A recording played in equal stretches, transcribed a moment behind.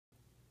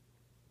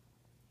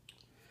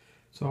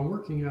So I'm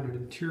working on an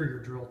interior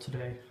drill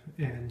today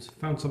and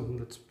found something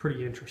that's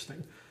pretty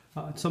interesting.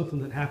 It's something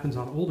that happens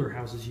on older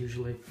houses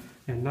usually,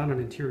 and not an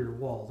interior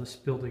wall. This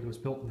building was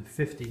built in the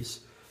 50s,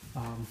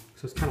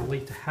 so it's kind of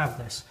late to have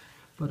this.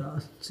 But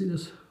see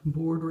this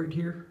board right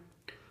here?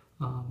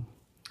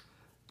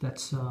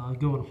 That's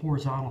going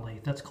horizontally.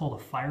 That's called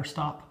a fire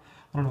stop.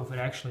 I don't know if it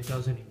actually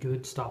does any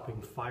good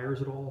stopping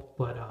fires at all,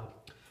 but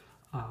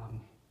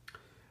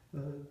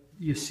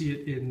you see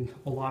it in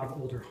a lot of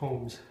older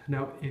homes.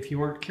 Now, if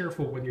you aren't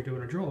careful when you're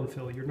doing a drill and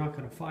fill, you're not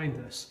going to find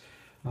this.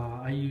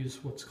 I use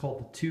what's called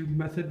the tube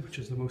method, which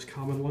is the most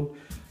common one,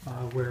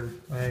 where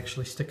I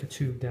actually stick a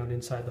tube down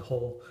inside the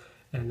hole,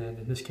 and then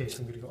in this case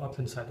I'm going to go up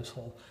inside this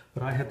hole.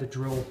 But I had to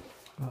drill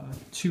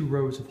 2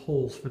 rows of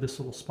holes for this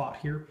little spot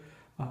here,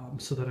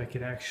 so that I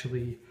could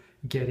actually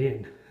get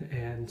in.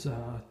 And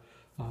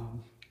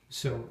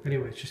so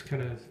anyway, it just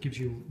kind of gives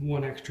you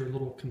one extra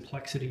little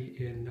complexity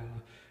in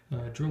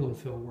drill and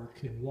fill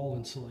work in wall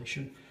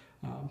insulation.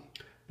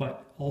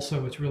 But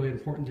also it's really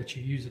important that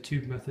you use the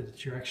tube method,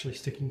 that you're actually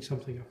sticking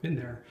something up in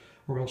there,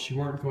 or else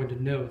you aren't going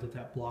to know that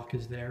that block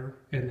is there,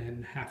 and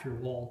then half your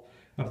wall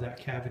of that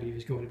cavity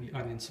is going to be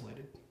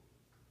uninsulated.